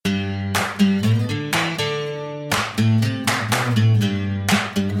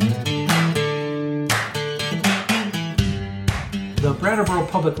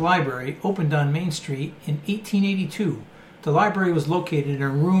Public Library opened on Main Street in 1882. The library was located in a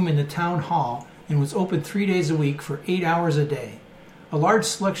room in the town hall and was open 3 days a week for 8 hours a day. A large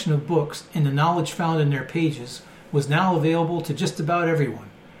selection of books and the knowledge found in their pages was now available to just about everyone.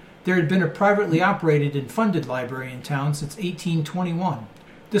 There had been a privately operated and funded library in town since 1821.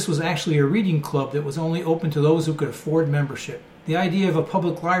 This was actually a reading club that was only open to those who could afford membership. The idea of a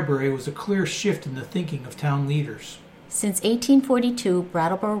public library was a clear shift in the thinking of town leaders. Since 1842,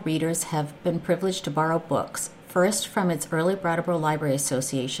 Brattleboro readers have been privileged to borrow books, first from its early Brattleboro Library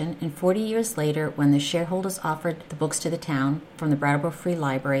Association, and 40 years later when the shareholders offered the books to the town from the Brattleboro Free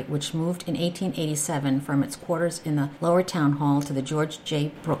Library, which moved in 1887 from its quarters in the lower town hall to the George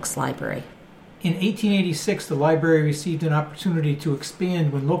J. Brooks Library. In 1886, the library received an opportunity to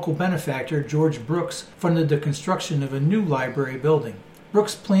expand when local benefactor George Brooks funded the construction of a new library building.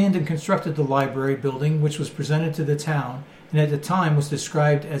 Brooks planned and constructed the library building, which was presented to the town, and at the time was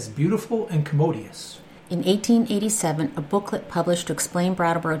described as beautiful and commodious. In 1887, a booklet published to explain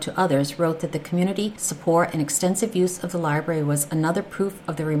Brattleboro to others wrote that the community support and extensive use of the library was another proof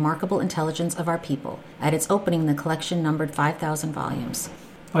of the remarkable intelligence of our people. At its opening, the collection numbered 5,000 volumes.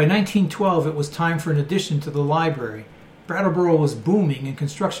 By 1912, it was time for an addition to the library. Brattleboro was booming and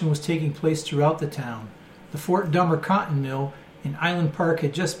construction was taking place throughout the town. The Fort Dummer Cotton Mill in Island Park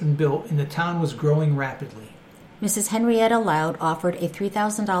had just been built and the town was growing rapidly. Mrs. Henrietta Loud offered a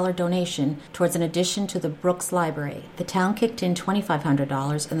 $3,000 donation towards an addition to the Brooks Library. The town kicked in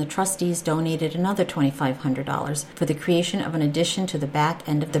 $2,500 and the trustees donated another $2,500 for the creation of an addition to the back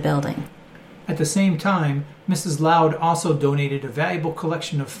end of the building. At the same time, Mrs. Loud also donated a valuable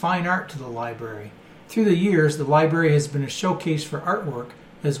collection of fine art to the library. Through the years, the library has been a showcase for artwork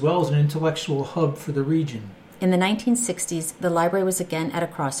as well as an intellectual hub for the region. In the 1960s, the library was again at a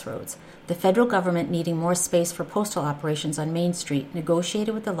crossroads. The federal government, needing more space for postal operations on Main Street,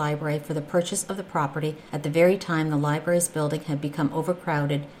 negotiated with the library for the purchase of the property at the very time the library's building had become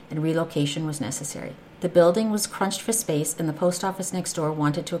overcrowded and relocation was necessary. The building was crunched for space and the post office next door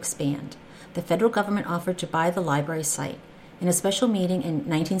wanted to expand. The federal government offered to buy the library site. In a special meeting in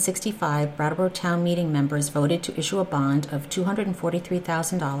 1965, Brattleboro town meeting members voted to issue a bond of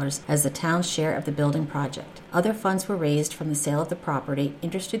 $243,000 as the town's share of the building project. Other funds were raised from the sale of the property,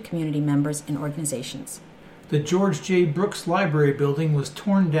 interested community members, and organizations. The George J. Brooks Library building was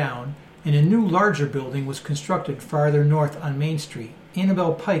torn down, and a new, larger building was constructed farther north on Main Street.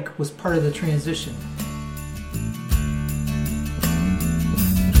 Annabelle Pike was part of the transition.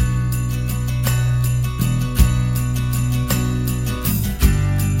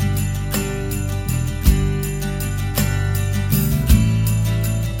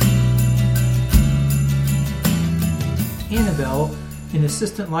 Annabelle, an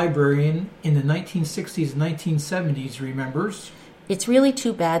assistant librarian in the 1960s and 1970s, remembers, "It's really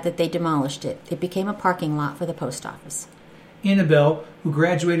too bad that they demolished it. It became a parking lot for the post office." Annabelle, who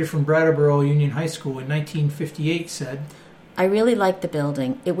graduated from Brattleboro Union High School in 1958, said, "I really liked the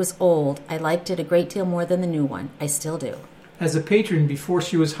building. It was old. I liked it a great deal more than the new one. I still do." As a patron before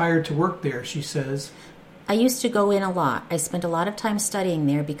she was hired to work there, she says, "I used to go in a lot. I spent a lot of time studying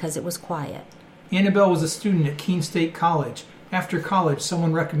there because it was quiet." Annabelle was a student at Keene State College. After college,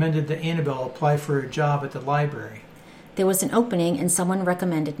 someone recommended that Annabelle apply for a job at the library. "There was an opening and someone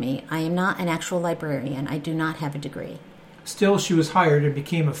recommended me. I am not an actual librarian. I do not have a degree." Still, she was hired and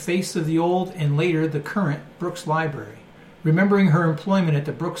became a face of the old and later the current Brooks Library. Remembering her employment at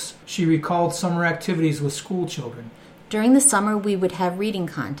the Brooks, she recalled summer activities with school children. "During the summer, we would have reading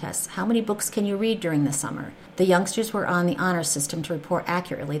contests. How many books can you read during the summer?" The youngsters were on the honor system to report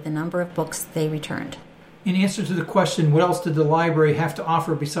accurately the number of books they returned. In answer to the question, what else did the library have to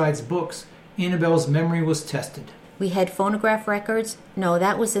offer besides books, Annabelle's memory was tested. "We had phonograph records. No,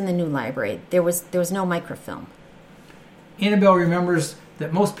 that was in the new library. There was no microfilm." Annabelle remembers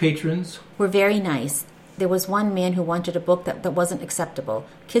that most patrons were very nice. There was one man who wanted a book that wasn't acceptable.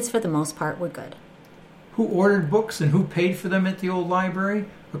 Kids, for the most part, were good. Who ordered books and who paid for them at the old library?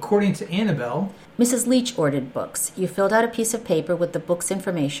 According to Annabelle, Mrs. Leach ordered books. You filled out a piece of paper with the book's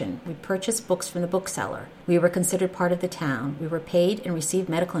information. We purchased books from the bookseller. We were considered part of the town. We were paid and received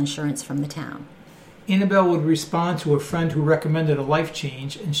medical insurance from the town. Annabelle would respond to a friend who recommended a life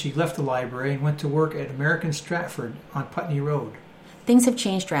change, and she left the library and went to work at American Stratford on Putney Road. Things have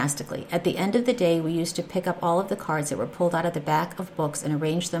changed drastically. At the end of the day, we used to pick up all of the cards that were pulled out of the back of books and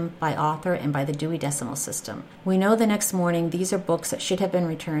arrange them by author and by the Dewey Decimal System. We know the next morning these are books that should have been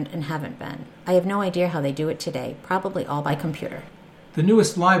returned and haven't been. I have no idea how they do it today, probably all by computer. The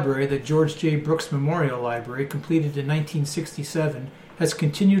newest library, the George J. Brooks Memorial Library, completed in 1967, has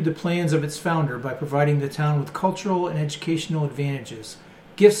continued the plans of its founder by providing the town with cultural and educational advantages.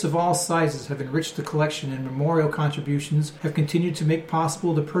 Gifts of all sizes have enriched the collection, and memorial contributions have continued to make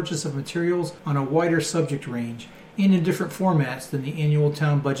possible the purchase of materials on a wider subject range and in different formats than the annual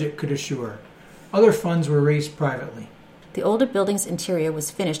town budget could assure. Other funds were raised privately. The older building's interior was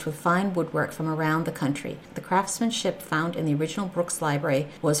finished with fine woodwork from around the country. The craftsmanship found in the original Brooks Library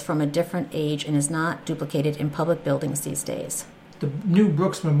was from a different age and is not duplicated in public buildings these days. The new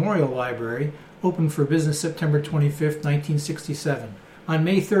Brooks Memorial Library opened for business September 25, 1967. On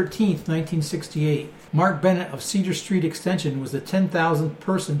May 13, 1968, Mark Bennett of Cedar Street Extension was the 10,000th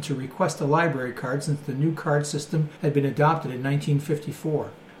person to request a library card since the new card system had been adopted in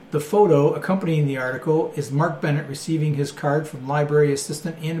 1954. The photo accompanying the article is Mark Bennett receiving his card from library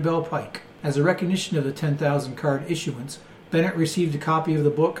assistant Annabelle Pike. As a recognition of the 10,000 card issuance, Bennett received a copy of the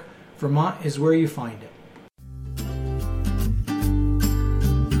book, Vermont is Where You Find It.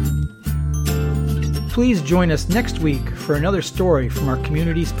 Please join us next week for another story from our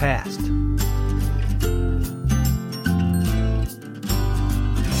community's past.